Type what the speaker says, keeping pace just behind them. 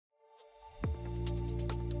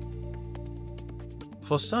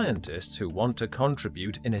For scientists who want to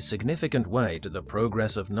contribute in a significant way to the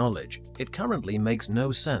progress of knowledge, it currently makes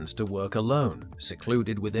no sense to work alone,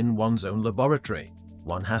 secluded within one's own laboratory.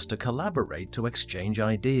 One has to collaborate to exchange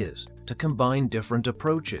ideas, to combine different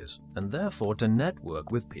approaches, and therefore to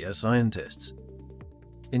network with peer scientists.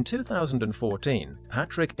 In 2014,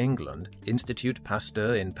 Patrick England, Institut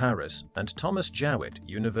Pasteur in Paris, and Thomas Jowett,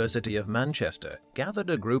 University of Manchester, gathered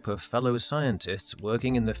a group of fellow scientists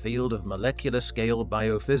working in the field of molecular-scale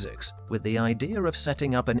biophysics with the idea of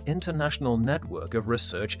setting up an international network of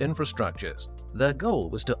research infrastructures. Their goal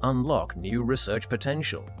was to unlock new research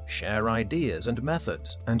potential, share ideas and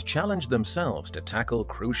methods, and challenge themselves to tackle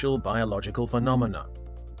crucial biological phenomena.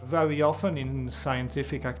 Very often in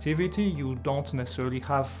scientific activity, you don't necessarily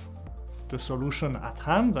have the solution at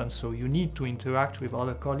hand, and so you need to interact with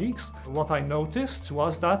other colleagues. What I noticed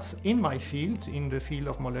was that in my field, in the field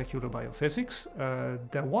of molecular biophysics,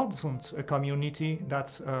 there wasn't a community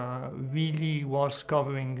that really was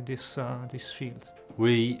covering this field.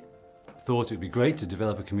 We thought it would be great to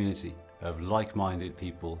develop a community of like-minded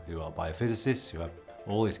people who are biophysicists, who have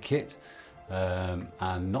all this kit,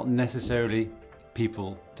 and not necessarily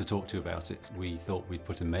people to talk to about it. We thought we'd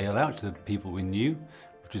put a mail out to the people we knew,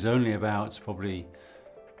 which was only about probably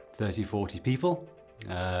 30, 40 people,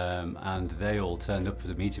 and they all turned up at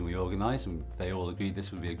the meeting we organised, and they all agreed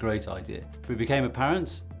this would be a great idea. It became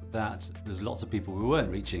apparent that there's lots of people we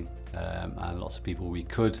weren't reaching, and lots of people we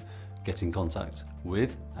could get in contact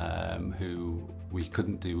with, who we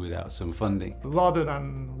couldn't do without some funding. Rather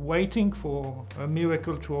than waiting for a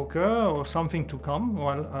miracle to occur or something to come,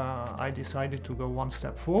 well, I decided to go one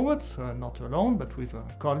step forward, not alone, but with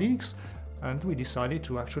colleagues, and we decided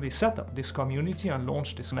to actually set up this community and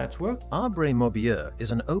launch this network. ARBRE MOBIEU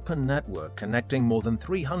is an open network connecting more than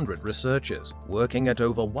 300 researchers, working at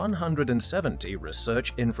over 170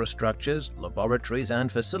 research infrastructures, laboratories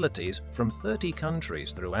and facilities from 30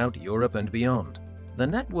 countries throughout Europe and beyond. The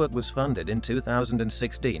network was funded in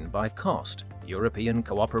 2016 by COST, European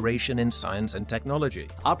Cooperation in Science and Technology.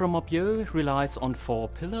 ARBRE MOBIEU relies on 4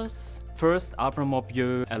 pillars. First, ARBRE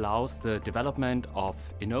MOBIEU allows the development of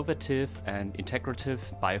innovative and integrative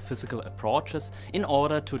biophysical approaches in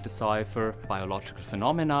order to decipher biological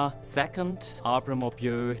phenomena. Second, ARBRE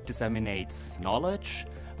MOBIEU disseminates knowledge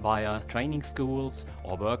via training schools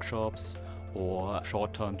or workshops or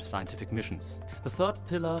short-term scientific missions. The third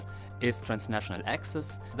pillar is transnational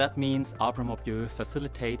access. That means ARBRE MOBIEU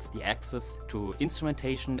facilitates the access to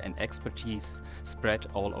instrumentation and expertise spread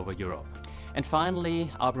all over Europe. And finally,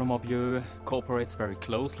 ARBRE MOBIEU cooperates very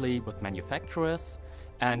closely with manufacturers,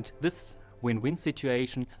 and this win-win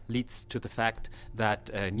situation leads to the fact that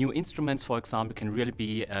new instruments, for example, can really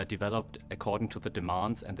be developed according to the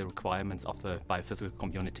demands and the requirements of the biophysical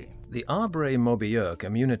community. The ARBRE MOBIEU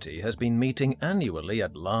community has been meeting annually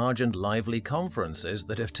at large and lively conferences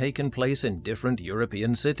that have taken place in different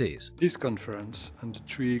European cities. This conference and the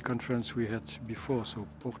 3 conferences we had before, so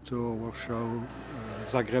Porto, Warsaw,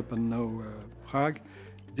 Zagreb and now Prague,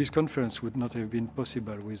 this conference would not have been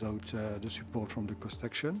possible without the support from the COST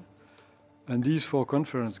Action. And these 4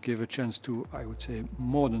 conferences gave a chance to, I would say,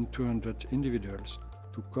 more than 200 individuals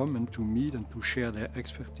to come and to meet and to share their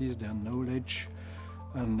expertise, their knowledge,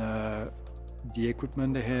 and the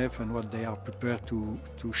equipment they have and what they are prepared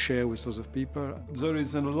to share with other people. There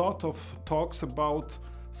is a lot of talks about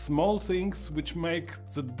small things which make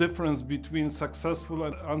the difference between successful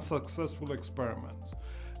and unsuccessful experiments,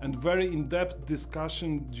 and very in-depth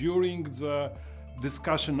discussion during the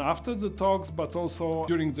discussion after the talks, but also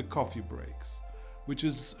during the coffee breaks, which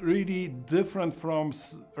is really different from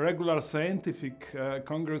regular scientific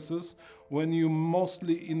congresses when you're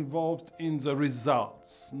mostly involved in the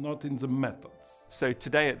results, not in the methods. So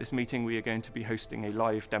today at this meeting we are going to be hosting a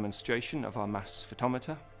live demonstration of our mass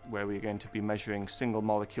photometer, where we are going to be measuring single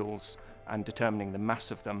molecules and determining the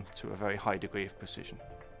mass of them to a very high degree of precision.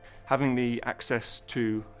 Having the access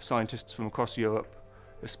to scientists from across Europe,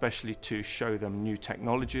 especially to show them new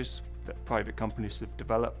technologies that private companies have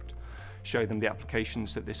developed, show them the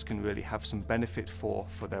applications that this can really have some benefit for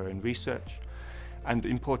their own research, and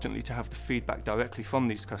importantly to have the feedback directly from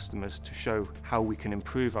these customers to show how we can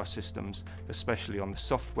improve our systems, especially on the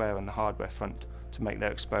software and the hardware front, to make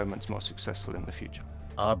their experiments more successful in the future.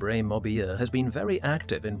 ARBRE MOBIEU has been very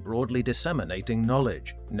active in broadly disseminating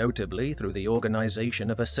knowledge, notably through the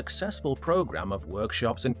organization of a successful program of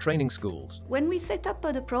workshops and training schools. When we set up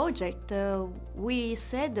the project, we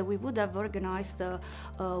said that we would have organized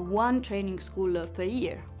 1 training school per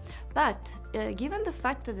year. But given the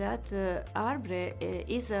fact that ARBRE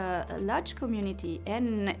is a large community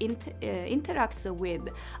and interacts with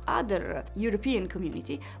other European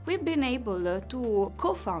community, we've been able to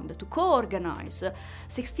co-found, to co-organize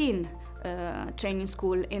 16 training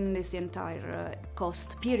school in this entire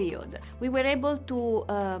COST period. We were able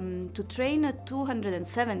to train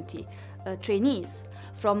 270 trainees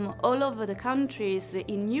from all over the countries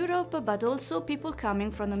in Europe, but also people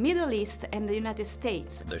coming from the Middle East and the United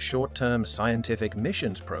States. The short-term scientific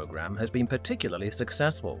missions program has been particularly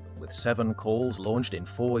successful, with 7 calls launched in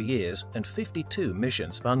 4 years and 52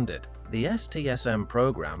 missions funded. The STSM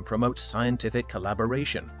program promotes scientific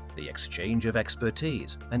collaboration, the exchange of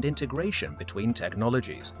expertise, and integration between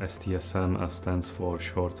technologies. STSM stands for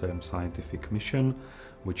Short-Term Scientific Mission,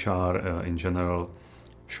 which are in general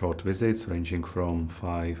short visits ranging from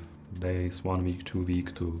 5 days, 1 week, 2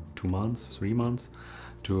 weeks to 2 months, 3 months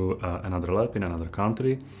to another lab in another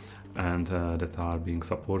country, and that are being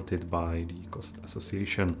supported by the COST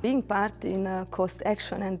Association. Being part in COST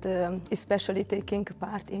Action and especially taking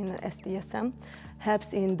part in STSM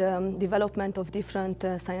helps in the development of different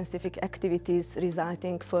scientific activities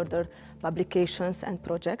resulting further publications and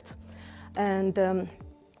projects. And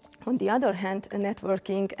on the other hand,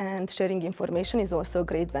 networking and sharing information is also a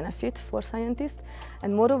great benefit for scientists,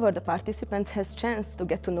 and moreover the participants has chance to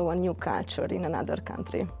get to know a new culture in another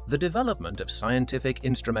country. The development of scientific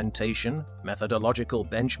instrumentation, methodological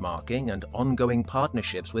benchmarking, and ongoing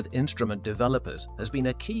partnerships with instrument developers has been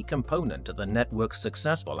a key component to the network's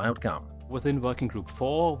successful outcome. Within Working Group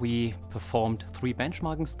 4, we performed 3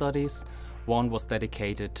 benchmarking studies. One was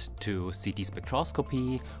dedicated to CT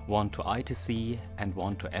spectroscopy, one to ITC, and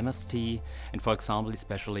one to MST. And for example,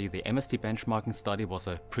 especially the MST benchmarking study was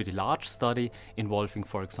a pretty large study involving,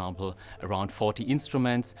 for example, around 40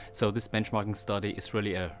 instruments. So this benchmarking study is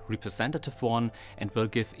really a representative one and will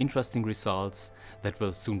give interesting results that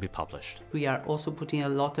will soon be published. We are also putting a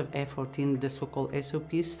lot of effort in the so-called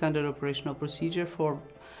SOP, Standard Operational Procedure, for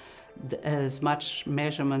as much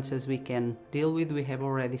measurements as we can deal with. We have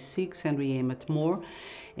already 6 and we aim at more,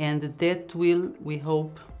 and that will, we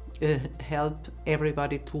hope, help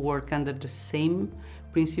everybody to work under the same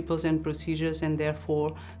principles and procedures, and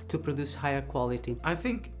therefore to produce higher quality. I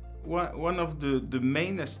think one of the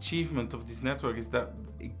main achievements of this network is that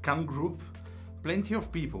it can group plenty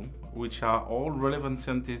of people which are all relevant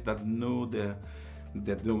scientists that know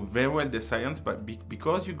very well the science, but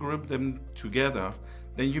because you group them together,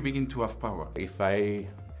 then you begin to have power. If I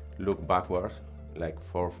look backwards, like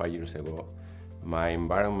 4 or 5 years ago, my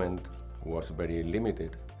environment was very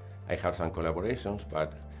limited. I have some collaborations,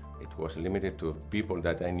 but it was limited to people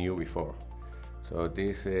that I knew before. So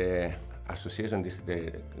this association,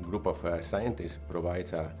 the group of scientists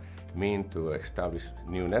provides a means to establish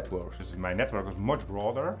new networks. My network is much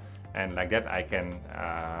broader, and like that I can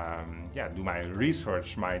do my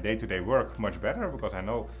research, my day-to-day work much better, because I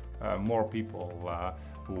know more people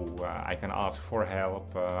who I can ask for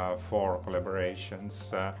help, for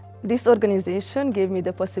collaborations. This organization gave me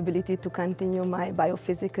the possibility to continue my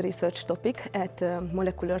biophysics research topic at a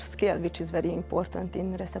molecular scale, which is very important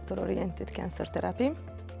in receptor-oriented cancer therapy.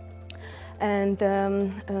 And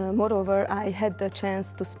moreover, I had the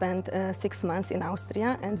chance to spend 6 months in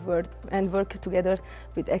Austria and work together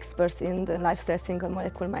with experts in the life-cell single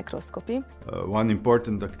molecule microscopy. One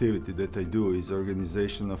important activity that I do is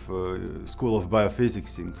organization of a School of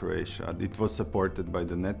Biophysics in Croatia. It was supported by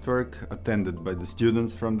the network, attended by the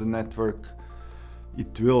students from the network.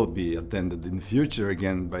 It will be attended in the future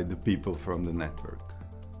again by the people from the network.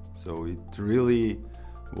 So it really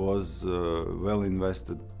was well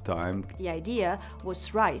invested time. The idea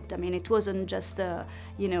was right. I mean, it wasn't just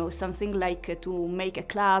something like to make a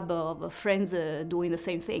club of friends doing the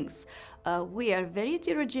same things. We are very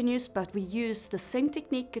heterogeneous, but we use the same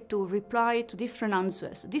technique to reply to different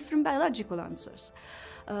answers, different biological answers,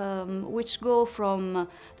 which go from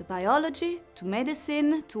the biology to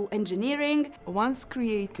medicine to engineering. Once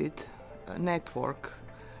created a network,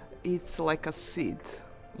 it's like a seed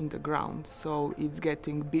in the ground, so it's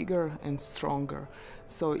getting bigger and stronger.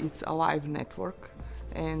 So it's a live network,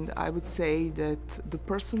 and I would say that the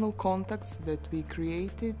personal contacts that we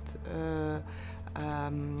created,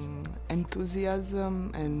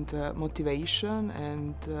 enthusiasm and motivation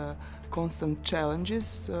and constant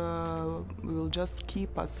challenges will just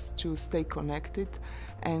keep us to stay connected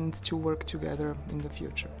and to work together in the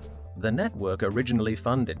future. The network, originally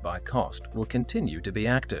funded by COST, will continue to be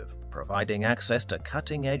active, providing access to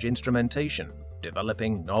cutting-edge instrumentation,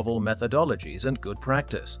 developing novel methodologies and good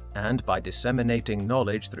practice, and by disseminating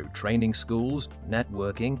knowledge through training schools,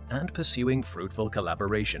 networking, and pursuing fruitful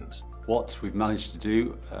collaborations. What we've managed to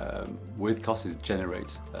do with COST is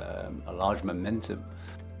generate a large momentum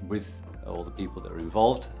with all the people that are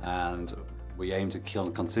involved, and we aim to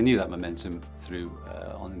continue that momentum through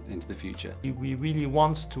into the future. We really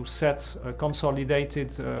want to set a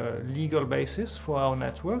consolidated legal basis for our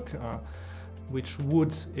network, which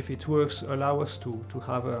would, if it works, allow us to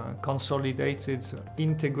have a consolidated,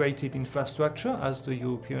 integrated infrastructure, as the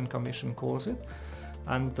European Commission calls it.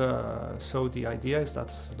 And so the idea is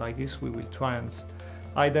that, like this, we will try and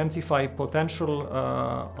identify potential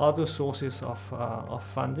other sources of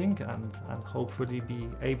funding and hopefully be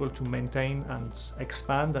able to maintain and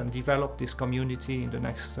expand and develop this community in the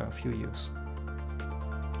next few years.